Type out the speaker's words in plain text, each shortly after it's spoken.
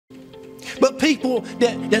But people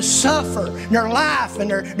that suffer their life and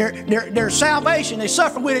their salvation, they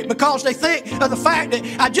suffer with it because they think of the fact that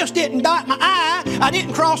I just didn't dot my I, I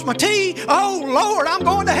didn't cross my T. Oh Lord, I'm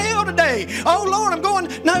going to hell today. Oh Lord, I'm going.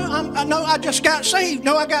 No, I just got saved.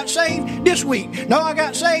 No, I got saved this week. No, I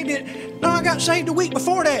got saved the week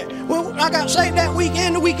before that. Well, I got saved that week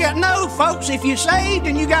and the week after. No, folks, if you're saved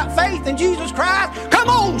and you got faith in Jesus Christ, come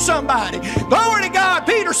on, somebody. Glory to God.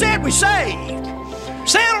 Peter said we saved.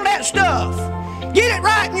 Settle that stuff. Get it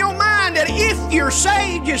right in your mind that if you're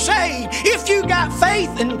saved, you're saved. If you got faith,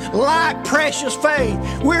 and like precious faith,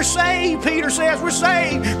 we're saved. Peter says we're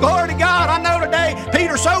saved. Glory to God. I know today,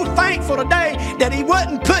 Peter's so thankful today that he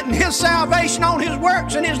wasn't putting his salvation on his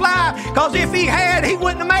works in his life, because if he had, he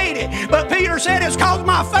wouldn't have made it. But Peter said, it's cause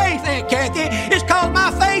my faith, Aunt Kathy. It's cause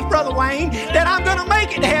my faith, Brother Wayne, that I'm going to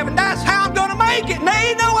make it to heaven. That's how I'm going to make it. And there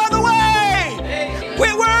ain't no other way.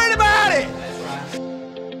 Quit worrying